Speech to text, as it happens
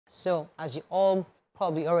So, as you all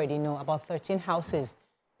probably already know, about 13 houses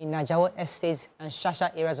in Ajao Estate and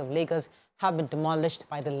Shasha areas of Lagos have been demolished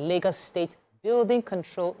by the Lagos State Building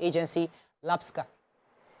Control Agency, LSBCA,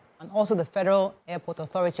 and also the Federal Airport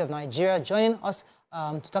Authority of Nigeria. Joining us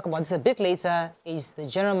to talk about this a bit later is the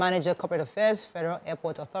General Manager, Corporate Affairs, Federal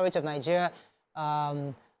Airport Authority of Nigeria.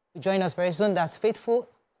 Join us very soon. That's Faithful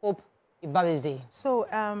Hope Ibalize. So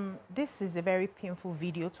this is a very painful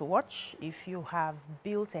video to watch if you have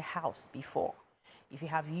built a house before. If you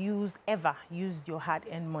have ever used your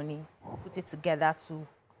hard-earned money, put it together to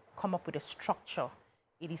come up with a structure,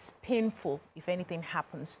 it is painful if anything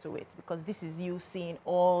happens to it, because this is you seeing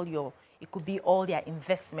it could be all their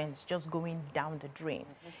investments just going down the drain.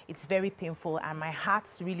 It's very painful, and my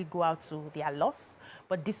hearts really go out to their loss,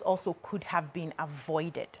 but this also could have been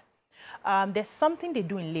avoided. There's something they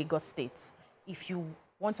do in Lagos State. If you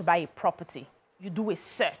want to buy a property, you do a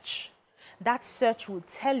search. That search will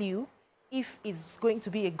tell you if it's going to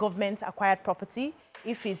be a government-acquired property,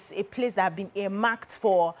 if it's a place that has been earmarked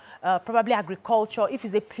for probably agriculture, if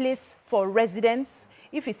it's a place for residents,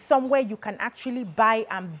 if it's somewhere you can actually buy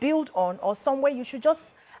and build on, or somewhere you should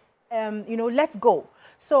just, let go.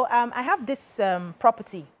 So I have this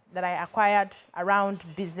property that I acquired around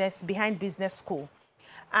behind business school.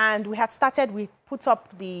 And we had started, we put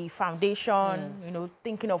up the foundation,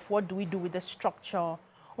 thinking of what do we do with the structure,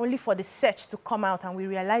 only for the search to come out, and we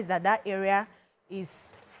realized that that area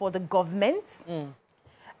is for the government.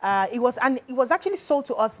 It was actually sold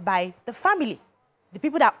to us by the family, the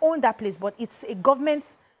people that own that place, but it's a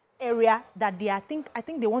government area that I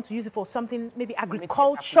think they want to use it for something, maybe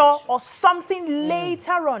agriculture or something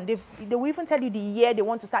later on. They will even tell you the year they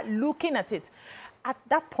want to start looking at it. At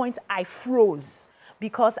that point, I froze,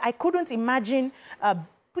 because I couldn't imagine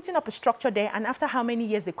putting up a structure there, and after how many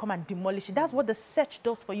years they come and demolish it. That's what the search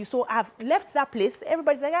does for you. So I've left that place.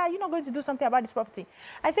 Everybody's like, you're not going to do something about this property.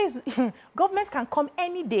 I say, government can come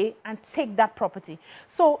any day and take that property.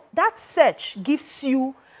 So that search gives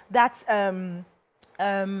you that,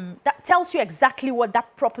 that tells you exactly what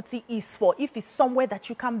that property is for, if it's somewhere that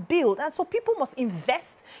you can build. And so people must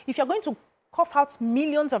invest. If you're going to cough out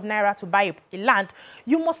millions of naira to buy a land,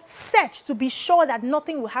 you must search to be sure that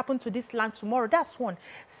nothing will happen to this land tomorrow. That's one.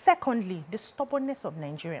 Secondly, the stubbornness of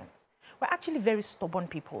Nigerians. We're actually very stubborn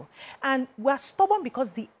people. And we're stubborn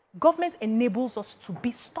because the government enables us to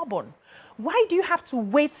be stubborn. Why do you have to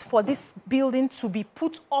wait for this building to be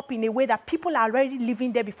put up in a way that people are already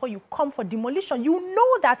living there before you come for demolition? You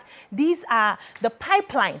know that these are the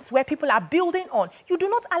pipelines where people are building on. You do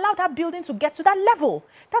not allow that building to get to that level.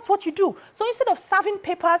 That's what you do. So instead of serving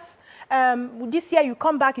papers, this year you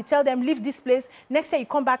come back, you tell them, leave this place. Next year you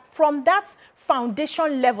come back from that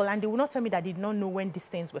foundation level, and they will not tell me that they did not know when these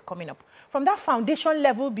things were coming up. From that foundation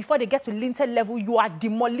level, before they get to lintel level, you are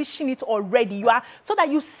demolishing it already. So that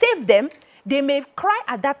you save them. They may cry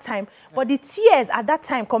at that time, but the tears at that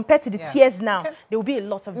time compared to the tears now, there will be a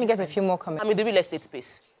lot of difference. Let me get a few more comments. I'm in the real estate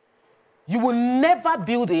space. You will never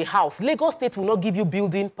build a house. Lagos State will not give you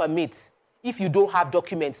building permits if you don't have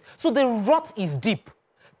documents. So the rot is deep.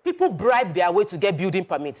 People bribe their way to get building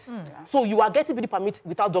permits. So you are getting building permits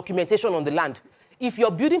without documentation on the land. If your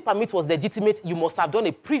building permit was legitimate, you must have done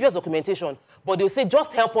a previous documentation. But they'll say,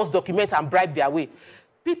 just help us document and bribe their way.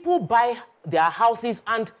 People buy their houses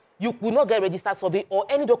and you will not get registered survey or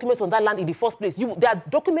any documents on that land in the first place. There are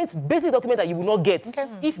documents, basic documents that you will not get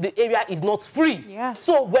if the area is not free.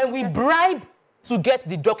 So when we bribe to get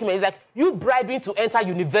the document, it's like you bribing to enter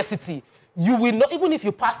university. You will not, even if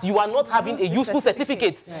you pass, you are not having a useful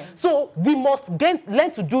certificate. So we must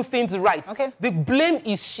learn to do things right. The blame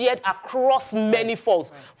is shared across many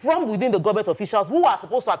faults from within the government officials who are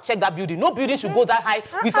supposed to have checked that building. No building should go that high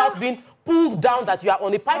without being pulled down, that you are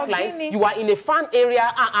on a pipeline, you are in a FAAN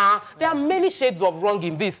area. There are many shades of wrong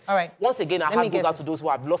in this. Once again, I have to go out to those who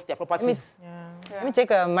have lost their properties. Let me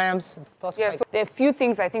take Mariam's thoughts. Yeah, so there are a few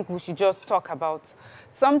things I think we should just talk about.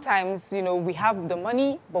 Sometimes, we have the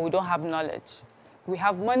money, but we don't have knowledge. We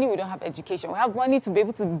have money, we don't have education. We have money to be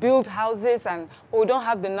able to build houses, but we don't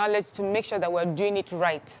have the knowledge to make sure that we're doing it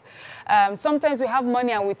right. Sometimes we have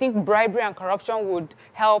money and we think bribery and corruption would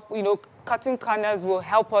help, cutting corners will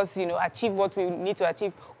help us, achieve what we need to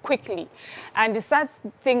achieve quickly. And the sad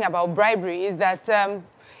thing about bribery is that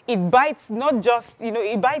it bites not just,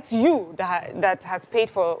 it bites you that has paid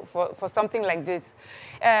for something like this.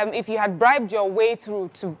 If you had bribed your way through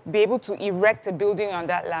to be able to erect a building on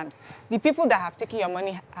that land, The people that have taken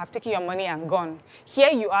your money and gone.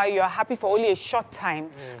 Here you are happy for only a short time,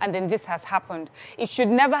 and then this has happened. It should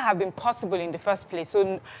never have been possible in the first place.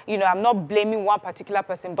 So, you know, I'm not blaming one particular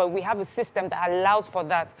person, but we have a system that allows for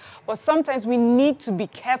that. But sometimes we need to be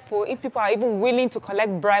careful if people are even willing to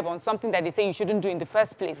collect bribe on something that they say you shouldn't do in the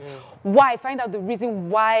first place. Why? Find out the reason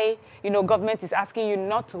why, you know, government is asking you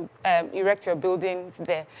not to erect your buildings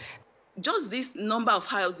there. Just this number of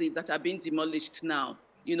houses that are being demolished now,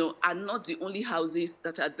 you know, are not the only houses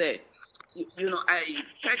that are there. You know, I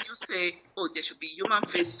heard you say, oh, there should be human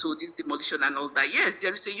face to this demolition and all that. Yes,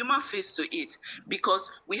 there is a human face to it,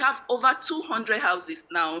 because we have over 200 houses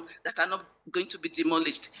now that are not going to be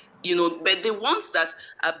demolished, you know, but the ones that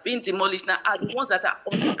are being demolished now are the ones that are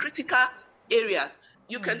on the critical areas.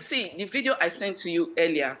 You can see the video I sent to you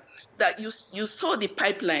earlier, that you saw the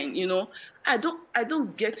pipeline, you know. I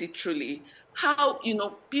don't get it truly. How, you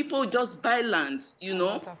know, people just buy land, you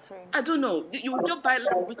know. I don't know. You just buy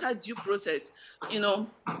land without due process, you know.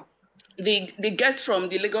 The guest from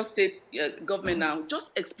the Lagos State government now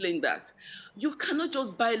just explained that. You cannot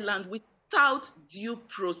just buy land without due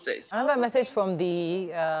process. Another message from the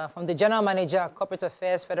General Manager, Corporate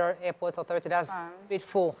Affairs, Federal Airport Authority, that's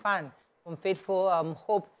Faithful FAAN, from Faithful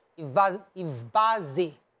Hope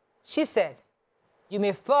Ibaze. She said, you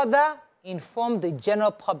may further inform the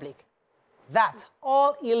general public that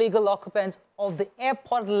all illegal occupants of the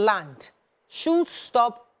airport land should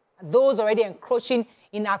stop those already encroaching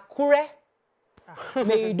in Akure,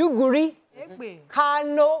 Maiduguri,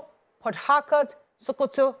 Kano, Port Harcourt,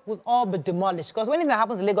 Sokoto will all be demolished. Because when anything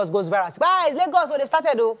happens in Lagos goes viral. It's Lagos, so they've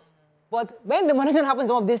started though. But when demolition happens in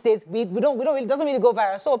some of these states, it doesn't really go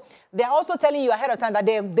viral. So they're also telling you ahead of time that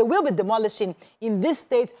they will be demolishing in this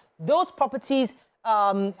state. Those properties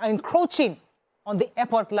encroaching on the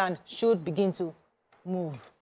airport land should begin to move.